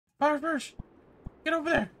Fire first! Get over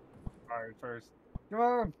there! Fire first. Come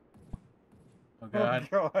on! Oh god.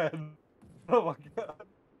 Oh god. Oh my god.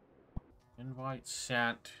 Invite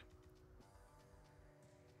sent.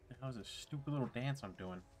 What the hell is this stupid little dance I'm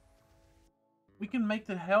doing? We can make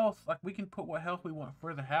the health, like we can put what health we want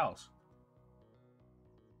for the house.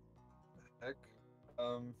 Heck.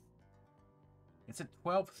 It's at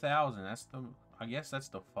 12,000. That's the, I guess that's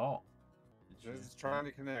the fault. Just trying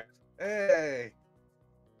to connect. Hey!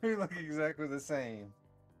 We look exactly the same.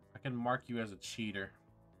 I can mark you as a cheater.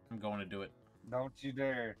 I'm going to do it. Don't you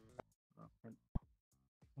dare.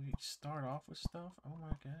 We start off with stuff? Oh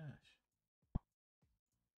my gosh.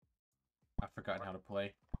 I've forgotten how to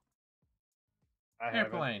play.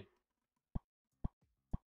 Airplane.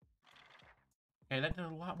 Okay, that did a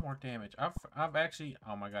lot more damage. I've actually,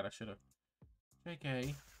 oh my god, I should have.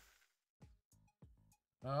 JK.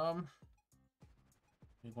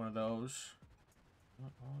 Need one of those. I'll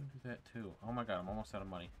do that too. Oh my god, I'm almost out of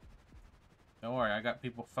money. Don't worry, I got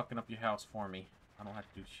people fucking up your house for me. I don't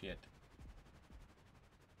have to do shit.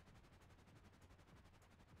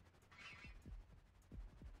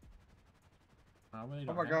 I really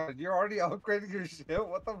don't oh my god, you're already upgrading your shit?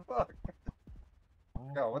 What the fuck?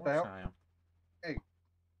 Oh, Yo, what the hell? I am. Hey.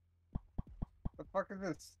 What the fuck is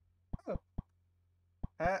this? Oh.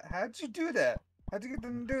 How'd you do that? How'd you get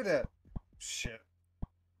them to do that? Shit.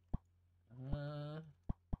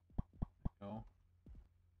 Go.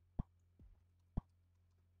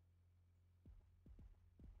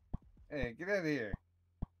 Hey, get out of here.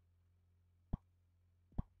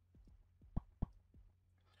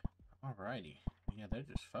 Alrighty. Yeah, they're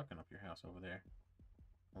just fucking up your house over there.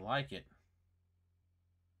 I like it.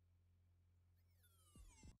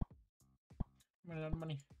 I'm running out of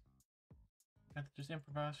money. Have to just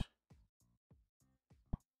improvise.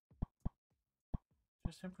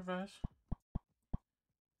 Just improvise.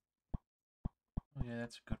 Oh yeah,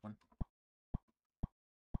 that's a good one.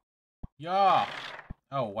 Yeah!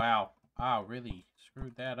 Oh wow. I really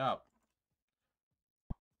screwed that up.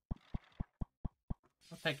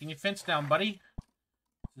 I'm taking your fence down, buddy.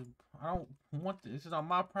 I don't want this. This is on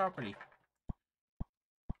my property.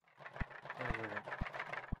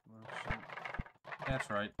 That's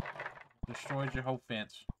right. Destroyed your whole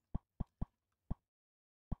fence.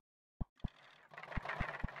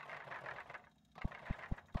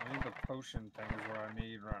 I need the potion thing is what I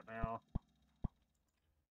need right now.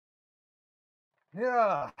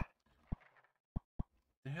 Yeah.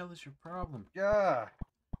 The hell is your problem? Yeah.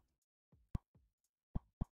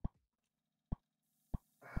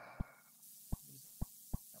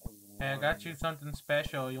 Hey, I got you something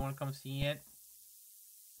special. You want to come see it?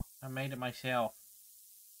 I made it myself.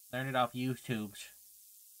 Learned it off YouTube's.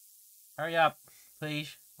 Hurry up,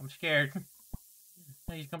 please. I'm scared.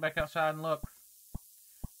 Please come back outside and look.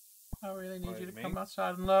 I really need you to come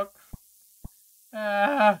outside and look.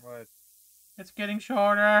 Ah, what? It's getting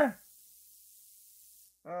shorter.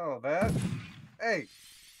 Oh, that? Hey.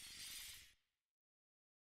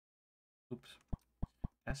 Oops.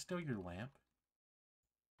 That's still your lamp?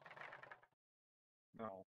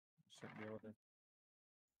 No. Shouldn't be able to.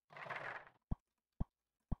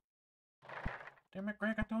 Damn it,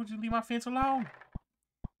 Greg, I told you to leave my fence alone.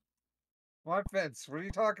 What fence? What are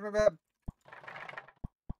you talking about?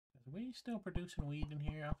 Are we still producing weed in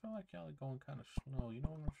here? I feel like y'all are going kind of slow. You know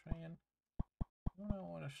what I'm saying? I don't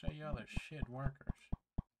want to say y'all are shit workers.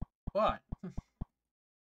 But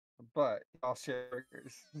y'all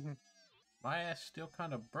shakers. my ass still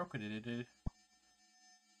kind of broke it.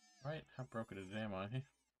 Right? How broke it am I?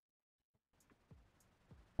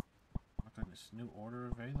 My goodness, new order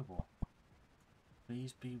available.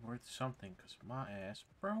 Please be worth something, because my ass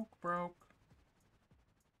broke.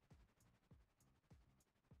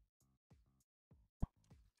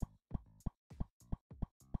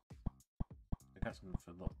 I got something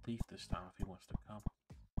for the little thief this time if he wants to come.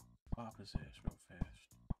 Pop his ass real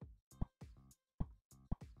fast.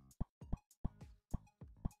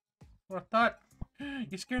 What I thought?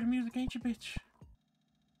 You scared of music, ain't you, bitch?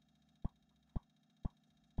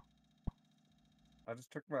 I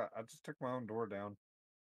just took my own door down.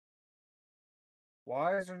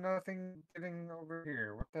 Why is there nothing getting over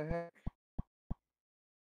here? What the heck?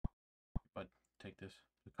 But take this.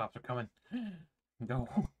 The cops are coming. Go.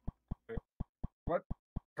 What?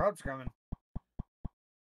 Cops coming.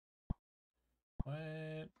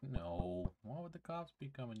 What? No. Why would the cops be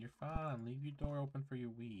coming? You're fine. Leave your door open for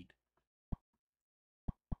your weed.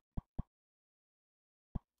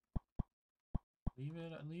 Leave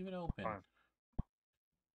it open. Fine.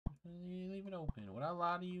 Leave it open. Would I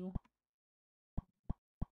lie to you?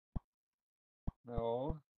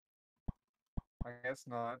 No. I guess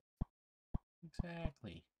not.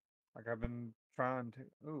 Exactly. Like I've been trying to.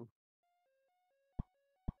 Ooh.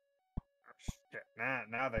 Oh, shit.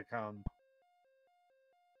 Now they come.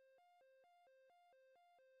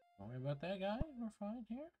 Don't worry about that, guy. We're fine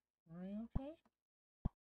here. Are you okay?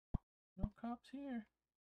 No cops here.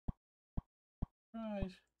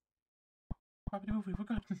 Surprise. Property movie,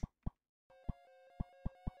 forgotten.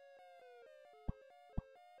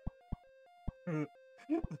 I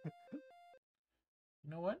You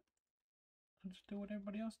know what? I'll just do what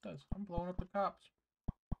everybody else does. I'm blowing up the cops.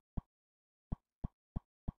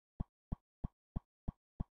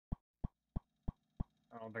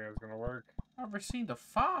 don't think it's gonna work. I've received a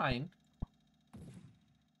fine?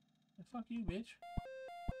 Fuck you, bitch.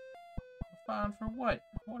 A fine for what?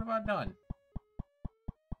 What have I done?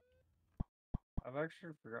 I've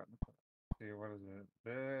actually forgotten. See, what is it?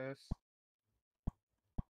 This.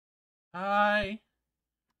 I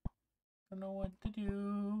don't know what to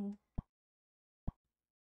do.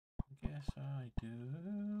 Guess I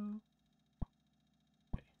do.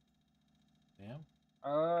 Okay. Bam.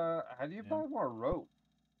 How do you buy more rope?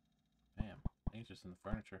 Bam. I think it's just in the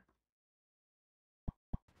furniture.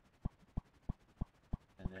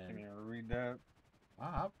 And I can't then even read that.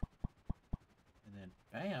 pop. And then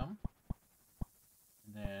bam.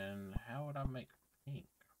 And then how would I make pink?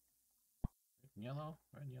 Red and yellow?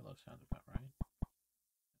 Red and yellow sounds about right.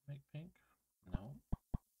 Make pink? No.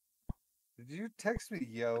 Did you text me,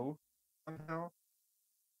 yo? Somehow?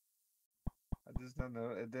 I just don't know.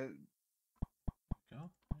 It did. Go.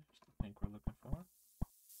 There's the pink we're looking for.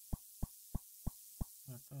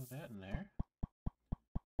 I'll throw that in there.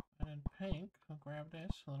 And then pink, I'll grab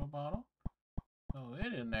this little bottle. Throw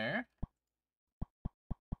it in there.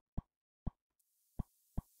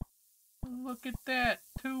 Look at that!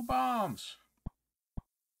 2 bombs!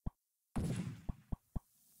 Did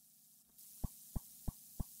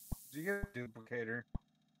you get a duplicator?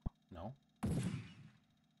 No. What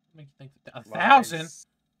makes you think that 1,000? Lies.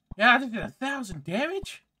 Yeah, I just did 1,000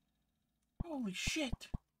 damage? Holy shit!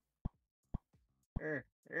 Here.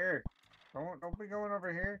 Don't be going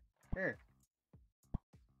over here. Here.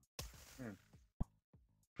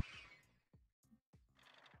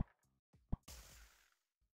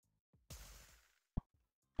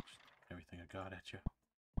 Everything I got at you.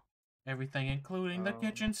 Everything including the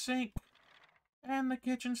kitchen sink. And the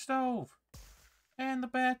kitchen stove. And the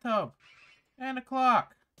bathtub. And the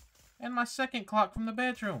clock. And my second clock from the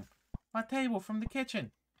bedroom. My table from the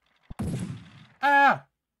kitchen. Ah!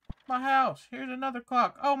 My house. Here's another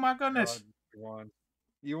clock. Oh my goodness. God, you won.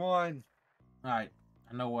 You won. Alright.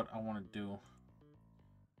 I know what I want to do.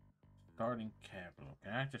 Starting capital.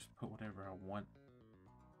 Can I just put whatever I want?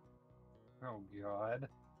 Oh, God.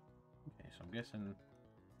 Okay, so I'm guessing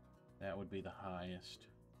that would be the highest.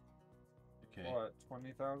 Okay. What,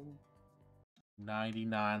 20,000?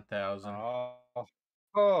 99,000.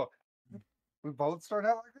 Oh. We both start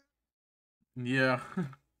out like that? Yeah.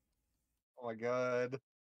 Oh, my God.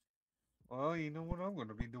 Well, you know what I'm going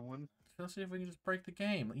to be doing. Let's see if we can just break the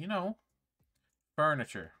game. You know.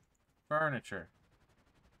 Furniture. Furniture.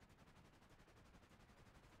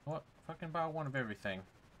 What? Fucking buy one of everything.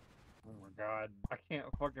 Oh my God. I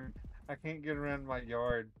can't get around my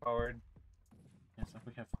yard, Howard. It's like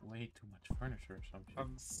we have way too much furniture or some shit.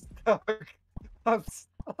 I'm stuck. I'm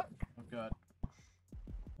stuck. Oh god.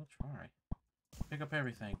 We'll try. Pick up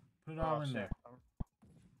everything. Put it all in shit. there.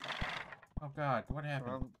 Oh god, what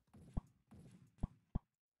happened?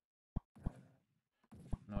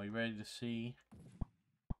 No, you ready to see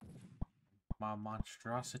my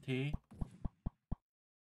monstrosity?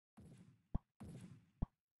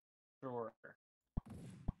 Sure.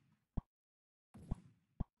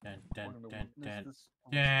 Dun dun Wanted to dun witness dun. this.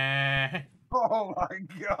 Yeah. Oh my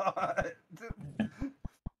God.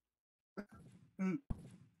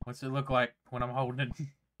 What's it look like when I'm holding it?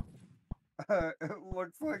 It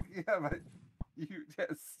looks like you have a huge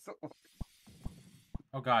ass sword.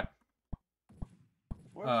 Oh god.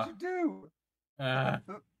 What did you do? Can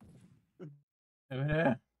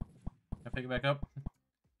I pick it back up?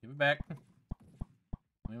 Give it back. Let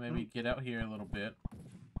me maybe get out here a little bit.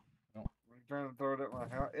 I'm trying to throw it at my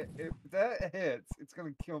house. If that hits, it's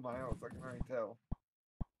gonna kill my house. I can already tell.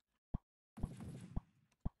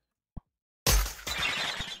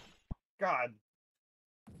 God.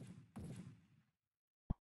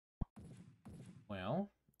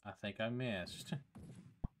 Well, I think I missed.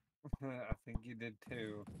 I think you did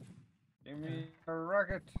too. Give me a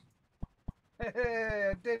rocket. Hey,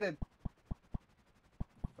 I did it.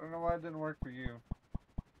 I don't know why it didn't work for you.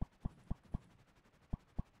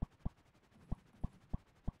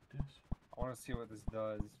 This. I want to see what this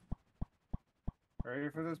does. Ready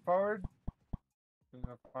for this, Powered?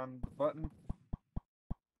 Gonna find the button.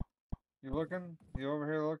 You looking? You over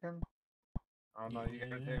here looking? Oh no, you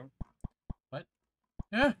got it Yeah. too. What?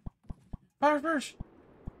 Yeah. Power first.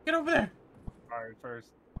 Get over there. Powered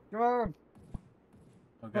first. Come on!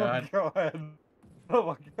 Oh Oh God. god! Oh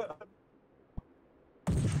my god!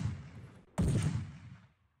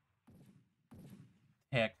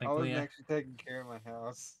 I Technically, wasn't actually taking care of my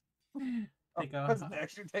house. I think wasn't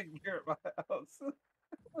actually taking care of my house.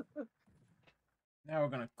 now we're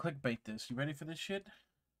gonna clickbait this. You ready for this shit?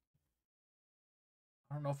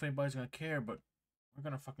 I don't know if anybody's gonna care, but we're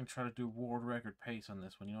gonna fucking try to do world record pace on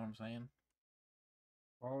this one. You know what I'm saying?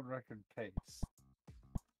 World record pace.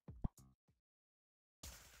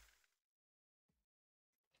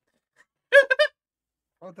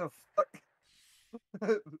 What the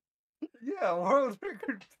fuck? Yeah, world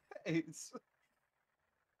record pace.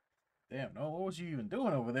 Damn, no. What was you even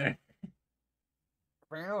doing over there?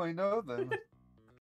 Apparently, no then.